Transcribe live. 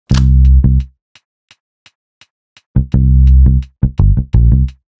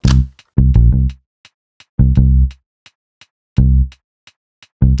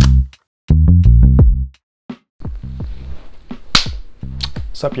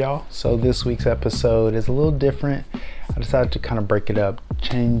What's up, y'all? So this week's episode is a little different. I decided to kind of break it up,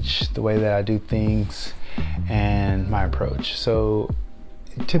 change the way that I do things and my approach. So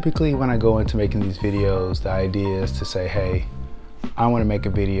typically when I go into making these videos, the idea is to say, hey, I want to make a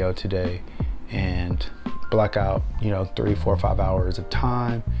video today and block out, 3, 4, 5 hours of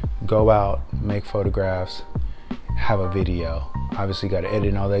time, go out, make photographs, have a video. Obviously got to edit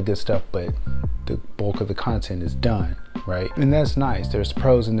and all that good stuff, but the bulk of the content is done, right? And that's nice. There's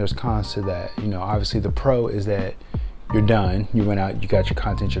pros and there's cons to that. Obviously the pro is that you're done, you went out, you got your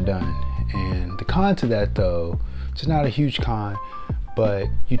content, you're done. And the con to that, though, it's not a huge con, but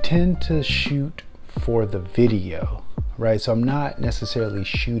you tend to shoot for the video, right? So I'm not necessarily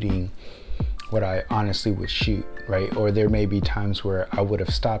shooting what I honestly would shoot, right? Or there may be times where I would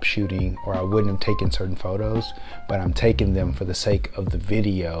have stopped shooting or I wouldn't have taken certain photos, but I'm taking them for the sake of the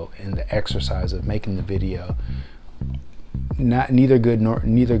video and the exercise of making the video. Neither good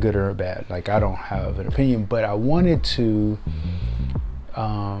or bad. Like, I don't have an opinion, but I wanted to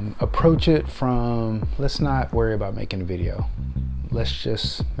approach it from, let's not worry about making a video. Let's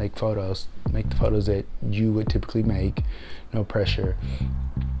just make photos, make the photos that you would typically make, no pressure.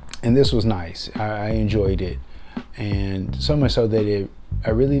 And this was nice. I enjoyed it. And so much so that I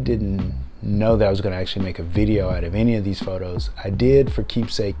really didn't know that I was going to actually make a video out of any of these photos. I did, for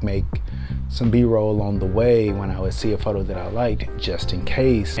keepsake, make some B-roll along the way when I would see a photo that I liked, just in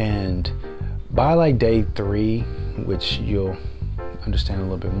case. And by like day 3, which you'll understand a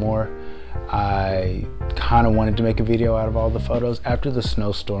little bit more, I kind of wanted to make a video out of all the photos. After the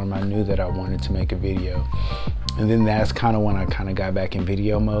snowstorm, I knew that I wanted to make a video. And then that's kind of when I kind of got back in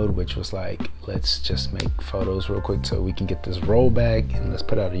video mode, which was like, let's just make photos real quick so we can get this roll back and let's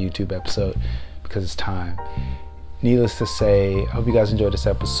put out a YouTube episode because it's time. Needless to say, I hope you guys enjoyed this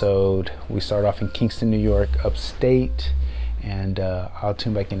episode. We start off in Kingston, New York, upstate, and I'll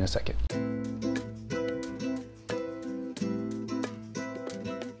tune back in a second.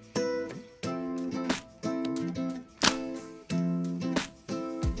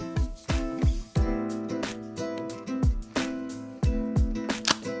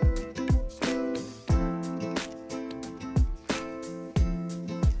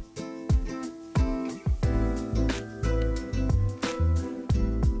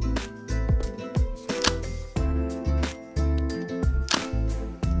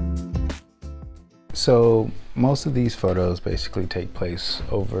 So most of these photos basically take place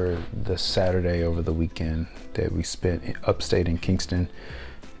over the Saturday, over the weekend that we spent upstate in Kingston,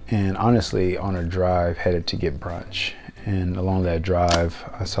 and honestly on a drive headed to get brunch. And along that drive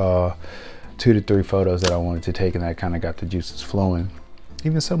I saw 2 to 3 photos that I wanted to take, and that kind of got the juices flowing.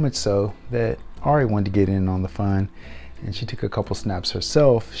 Even so much so that Ari wanted to get in on the fun, and she took a couple snaps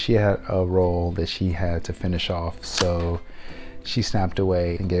herself. She had a roll that she had to finish off, so she snapped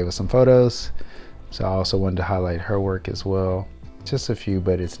away and gave us some photos. So I also wanted to highlight her work as well. Just a few,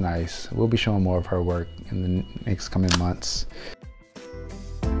 but it's nice. We'll be showing more of her work in the next coming months.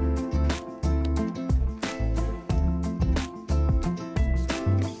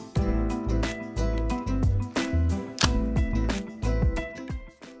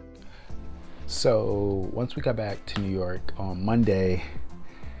 So once we got back to New York on Monday,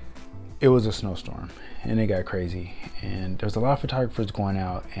 it was a snowstorm and it got crazy, and there's a lot of photographers going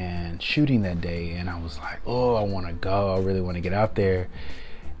out and shooting that day, and I was like, oh, I want to go, I really want to get out there,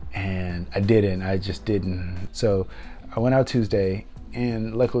 and I just didn't. So I went out Tuesday,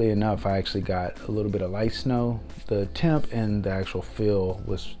 and luckily enough I actually got a little bit of light snow. The temp and the actual feel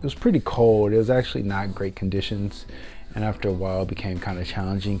was pretty cold. It was actually not great conditions, and after a while it became kind of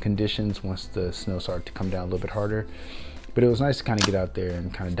challenging conditions once the snow started to come down a little bit harder. But it was nice to kind of get out there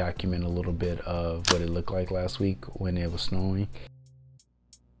and kind of document a little bit of what it looked like last week when it was snowing.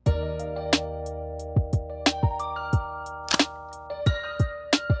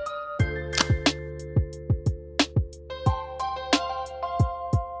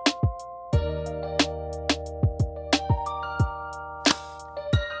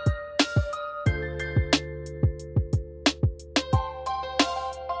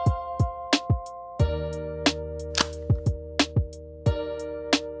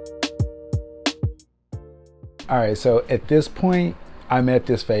 All right, so at this point, I'm at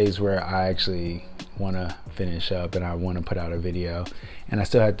this phase where I actually want to finish up and I want to put out a video. And I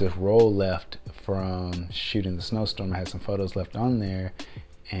still had this roll left from shooting the snowstorm. I had some photos left on there,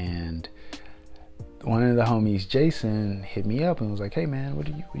 and one of the homies, Jason, hit me up and was like, hey man, what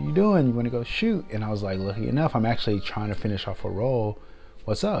are you doing? You want to go shoot? And I was like, lucky enough, I'm actually trying to finish off a roll.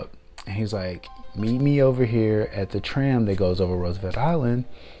 What's up? And he's like, meet me over here at the tram that goes over Roosevelt Island.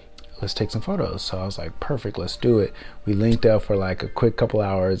 let's take some photos. So I was like, perfect, let's do it. We linked up for like a quick couple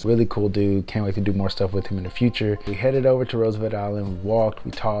hours. Really cool dude, can't wait to do more stuff with him in the future. We headed over to Roosevelt Island, we walked,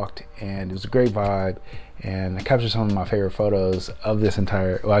 we talked, and it was a great vibe. And I captured some of my favorite photos of this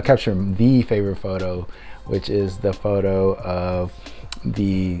entire, well, I captured the favorite photo, which is the photo of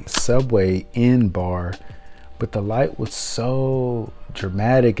the subway in bar. But the light was so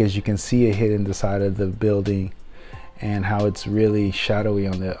dramatic, as you can see it hitting the side of the building, and how it's really shadowy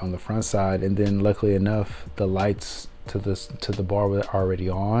on the front side. And then luckily enough, the lights to the bar were already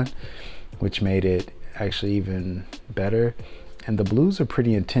on, which made it actually even better. And the blues are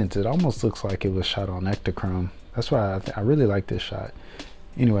pretty intense. It almost looks like it was shot on Ektachrome. That's why I really like this shot.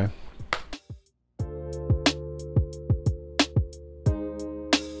 Anyway.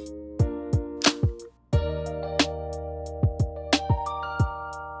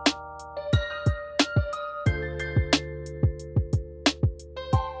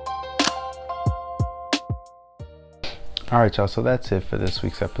 All right, y'all, so that's it for this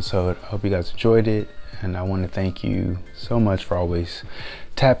week's episode. I hope you guys enjoyed it, and I want to thank you so much for always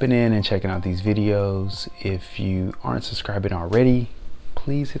tapping in and checking out these videos. If you aren't subscribing already,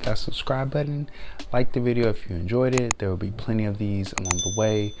 please hit that subscribe button. Like the video if you enjoyed it. There will be plenty of these along the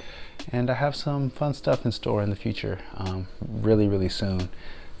way, and I have some fun stuff in store in the future, really soon.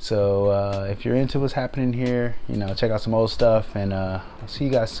 So if you're into what's happening here, you know, check out some old stuff, and I'll see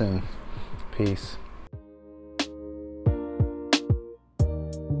you guys soon. Peace.